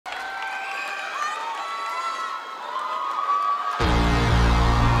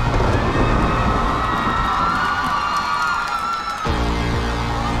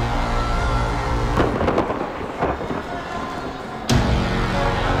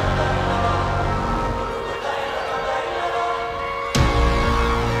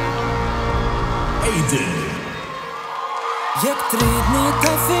Aidan. Jek tridni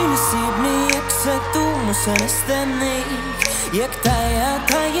ta' fejn sibni, jek settu mhux se nistennik. Jek tajja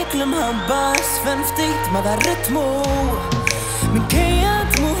tajjek l-imħabba sfen ftit ma dar ritmu. Minkejja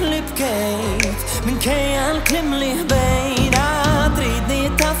dmuħ li bkejt, minkejja l-klim li ħbejna. Tridni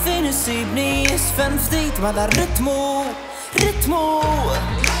ta' fejn sibni, sfen ftit ma dar ritmu. Ritmu,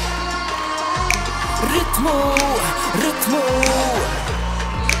 ritmu, ritmu,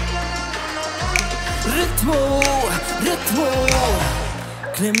 ritmu, ritmu.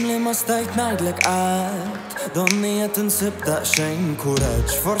 Klim li ma stajt najdlek għad, donni jett nsib daqxejn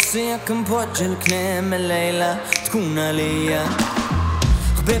kuraġġ. Forsi jekk impoġġi l-klim il-lejla tkun għalija.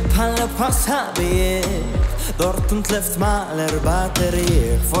 Ħbib bħalla b'asħabijiet, dort ntlift ma' l-erba'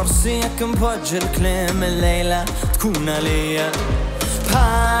 tarieħ. Forsi jekk impoġġi l-klim il-lejla tkun għalija.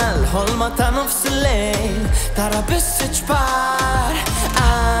 Bħal ħolma ta' nofs il-lejl, tara biss ċbar.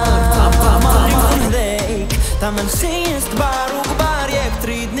 Tabba marjun ħdejk, ta' mensijin stbar u gbar. Jek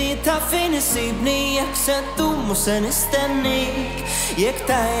tridni ta' fejn isibni, jek settu mhux se nistennik. Jek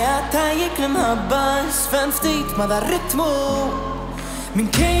tajja tajjek l-imħabba sfen ftit ma dar ritmu.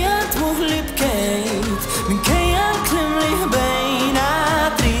 Minkejja dmuħ li bkejt, minkejja l-klim li ħbejna.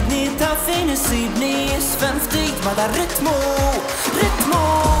 Tridni ta' fejn isibni, sfen ftit ma dar ritmu. Ritmu,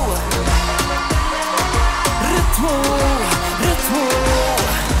 ritmu, ritmu.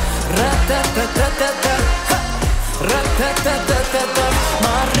 Ratatatatata, ratatatatata.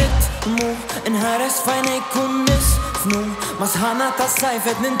 Ma ritmu inħares fajnej kun nisfnu. Ma sħana ta'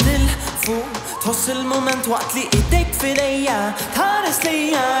 sajfet nintilfu. Tħoss il-moment waqt li idejk fidejja tħares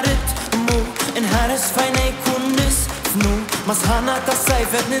lejja. Ritmu inħares fajnej kun nisfnu. Ma sħana ta'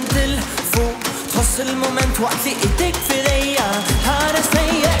 sajfet nintilfu. Tħoss il-moment waqt li idejk fidejja tħares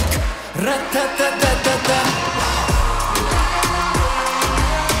lejjek. Ratatatatata,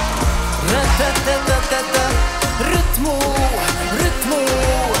 ratatatatata. Ritmu, ritmu,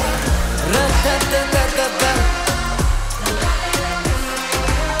 ratatatatata.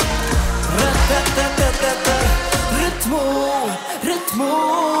 Ratatatatata. Ritmu, ritmu.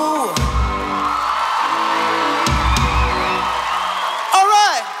 All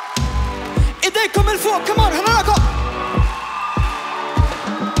right, idejkom il-fuq, come on, ħanarakom.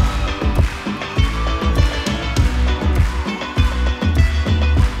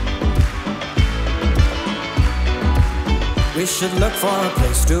 We should look for a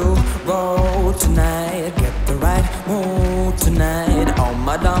place to go tonight. Get the right mood tonight. Oh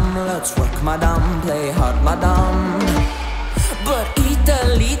madam, let's work madam. Play hard madam. But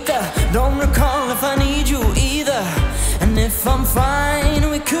Lita, don't recall if I need you either. And if I'm fine,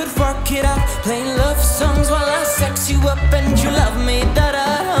 we could work it out. Play love songs while I sex you up and you love me.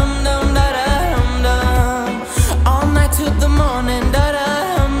 Da-da-dum-dum, da-da-dum-dum. All night till the morning.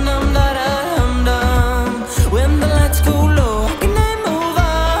 Da-da-dum-dum, da-da-dum-dum. When the lights go low,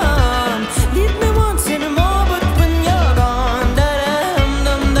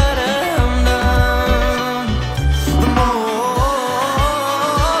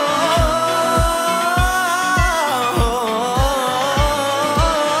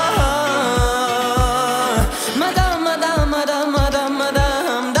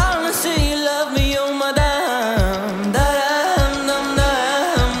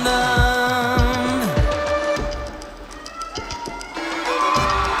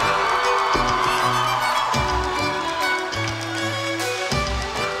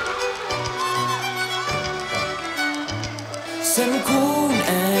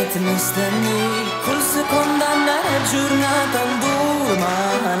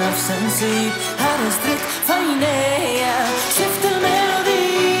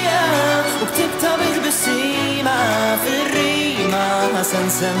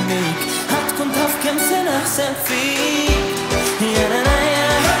 semmik ħatkun taf kem se naħseb fik. Jana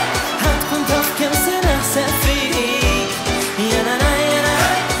ħatkun taf kem se naħseb fik. Jana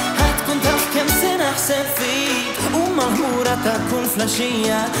ħatkun taf kem se naħseb fik. U maħmura ta' kull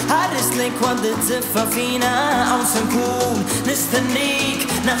flaxija ħarris lejk waddit ziffa fina. Għaw se nkun nistennik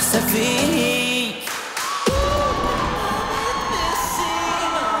naħseb fik.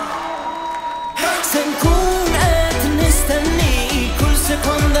 Se nkun qed nistennik kull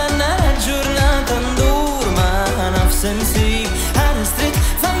sekonda nara ġurnata ndur ma' nafs insik. Ħares dritt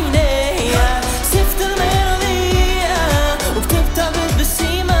f'għajnejja sift il-melodija u ktibta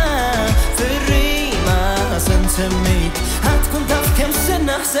bil-bissima fir-rima se nsemmik. Ħatkun taf kemm se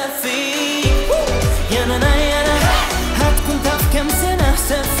naħseb fik. Jana ħatkun taf kemm se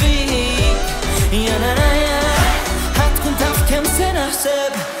naħseb fik. Jana ħatkun taf kemm se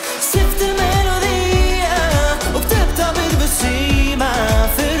naħseb. Sift il-melodija u ktibta bil-bissima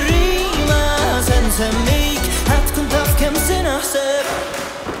fir-rima se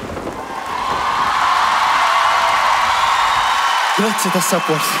Grazzi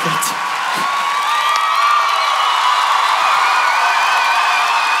tas-support, grazzi.